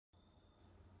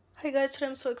Hi guys, today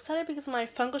I'm so excited because my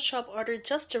Funko Shop order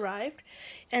just arrived,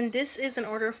 and this is an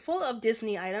order full of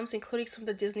Disney items, including some of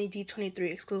the Disney D23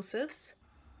 exclusives.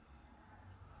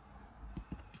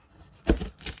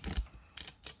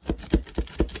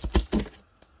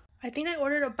 I think I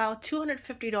ordered about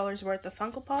 $250 worth of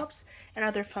Funko Pops and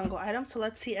other Funko items, so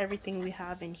let's see everything we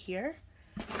have in here.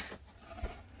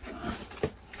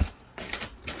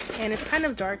 And it's kind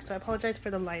of dark, so I apologize for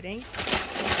the lighting.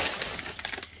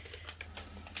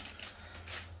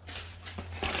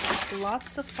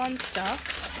 Lots of fun stuff.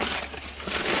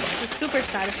 This is super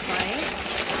satisfying.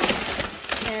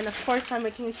 And of course, I'm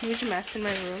making a huge mess in my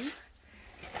room.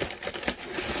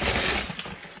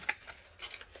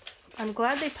 I'm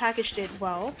glad they packaged it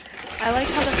well. I like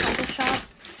how the Funko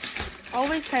Shop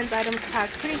always sends items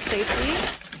packed pretty safely.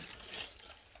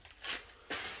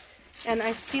 And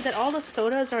I see that all the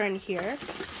sodas are in here.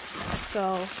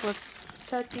 So let's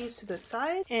set these to the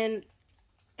side.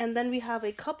 And then we have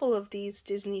a couple of these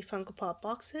Disney Funko Pop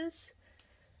boxes.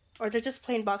 Or they're just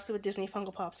plain boxes with Disney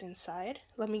Funko Pops inside.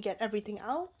 Let me get everything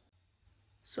out.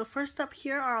 So first up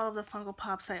here are all of the Funko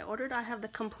Pops I ordered. I have the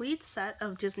complete set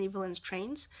of Disney Villains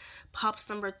Trains. Pops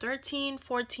number 13,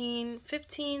 14,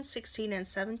 15, 16, and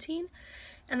 17.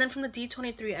 And then from the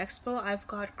D23 Expo, I've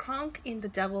got Kronk in the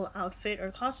devil outfit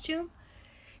or costume.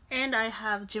 And I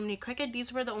have Jiminy Cricket.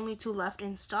 These were the only two left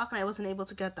in stock and I wasn't able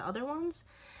to get the other ones.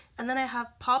 And then I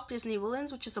have Pop Disney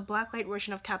Villains, which is a blacklight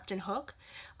version of Captain Hook.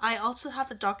 I also have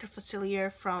the Dr.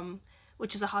 Facilier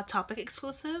which is a Hot Topic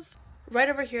exclusive, right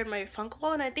over here in my Funko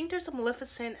wall. And I think there's some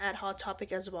Maleficent at Hot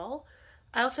Topic as well.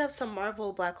 I also have some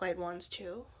Marvel blacklight ones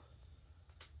too.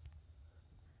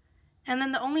 And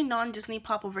then the only non-Disney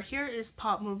Pop over here is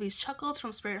Pop Movies Chuckles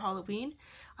from Spirit Halloween.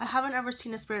 I haven't ever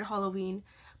seen a Spirit Halloween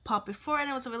Pop before, and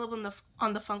it was available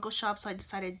on the Funko Shop, so I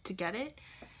decided to get it.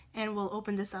 And we'll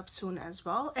open this up soon as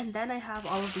well. And then I have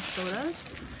all of these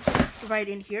sodas right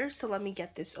in here, so let me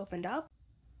get this opened up.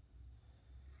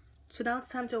 So now it's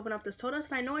time to open up the sodas,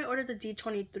 and I know I ordered the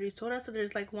D23 soda, so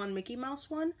there's like one Mickey Mouse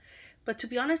one. But to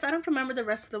be honest, I don't remember the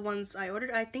rest of the ones I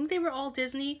ordered. I think they were all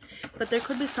Disney, but there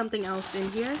could be something else in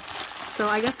here. So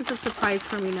I guess it's a surprise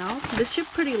for me now. This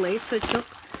shipped pretty late, so it took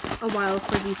a while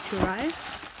for these to arrive.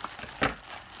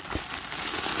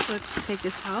 So let's take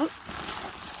this out.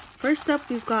 First up,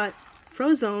 we've got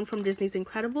Frozone from Disney's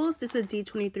Incredibles. This is a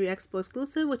D23 Expo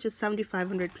exclusive, which is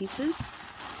 7,500 pieces.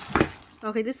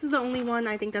 Okay, this is the only one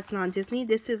I think that's non-Disney.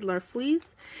 This is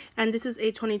Larfleeze, and this is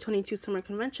a 2022 Summer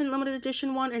Convention limited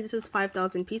edition one, and this is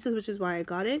 5,000 pieces, which is why I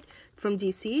got it from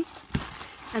DC.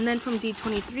 And then from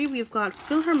D23, we've got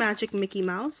PhilharMagic Mickey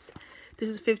Mouse. This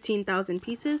is 15,000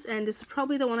 pieces, and this is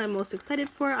probably the one I'm most excited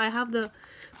for. I have the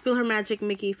PhilharMagic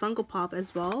Mickey Funko Pop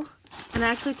as well. And I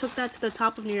actually took that to the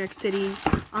top of New York City,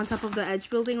 on top of the Edge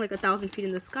building, like 1,000 feet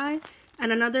in the sky.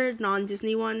 And another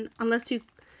non-Disney one,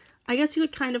 I guess you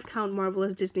could kind of count Marvel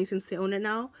as Disney since they own it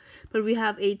now. But we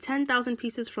have a 10,000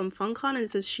 pieces from Funcon, and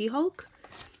it says She-Hulk.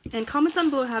 And comment down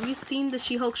below, have you seen the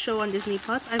She-Hulk show on Disney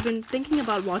Plus? I've been thinking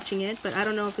about watching it, but I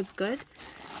don't know if it's good.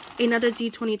 Another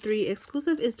D23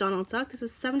 exclusive is Donald Duck. This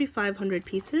is 7,500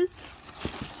 pieces.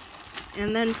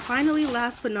 And then finally,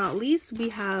 last but not least, we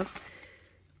have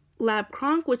Lab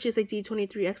Kronk, which is a D23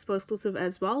 Expo exclusive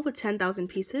as well, with 10,000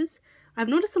 pieces. I've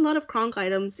noticed a lot of Kronk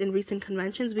items in recent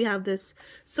conventions. We have this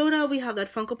soda, we have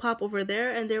that Funko Pop over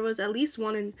there, and there was at least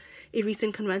one in a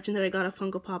recent convention that I got a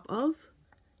Funko Pop of.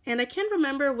 And I can't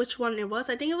remember which one it was.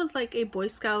 I think it was like a Boy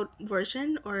Scout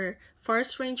version or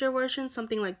Forest Ranger version,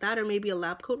 something like that, or maybe a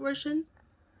lab coat version.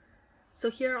 So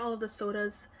here are all of the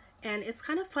sodas, and it's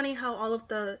kind of funny how all of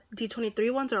the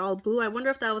D23 ones are all blue. I wonder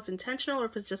if that was intentional or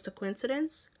if it's just a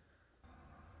coincidence.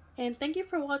 And thank you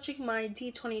for watching my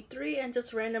D23 and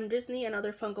just random Disney and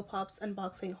other Funko Pops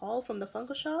unboxing haul from the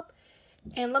Funko Shop.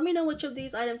 And let me know which of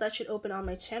these items I should open on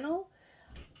my channel.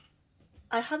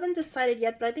 I haven't decided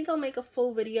yet, but I think I'll make a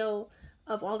full video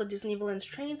of all the Disney Villains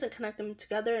trains and connect them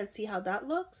together and see how that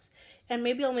looks. And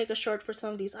maybe I'll make a short for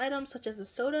some of these items, such as the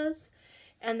sodas,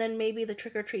 and then maybe the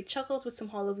Trick or Treat Chuckles with some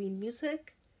Halloween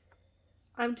music.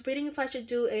 I'm debating if I should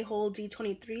do a whole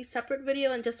D23 separate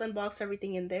video and just unbox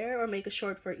everything in there, or make a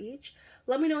short for each.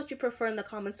 Let me know what you prefer in the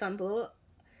comments down below.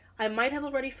 I might have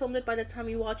already filmed it by the time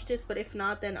you watch this, but if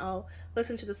not, then I'll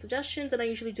listen to the suggestions, and I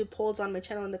usually do polls on my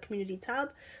channel in the community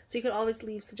tab, so you can always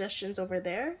leave suggestions over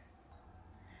there.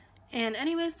 And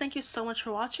anyways, thank you so much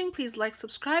for watching. Please like,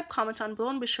 subscribe, comment down below,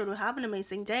 and be sure to have an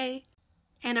amazing day.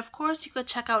 And of course, you could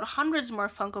check out hundreds more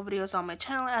Funko videos on my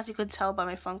channel, as you could tell by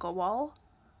my Funko wall.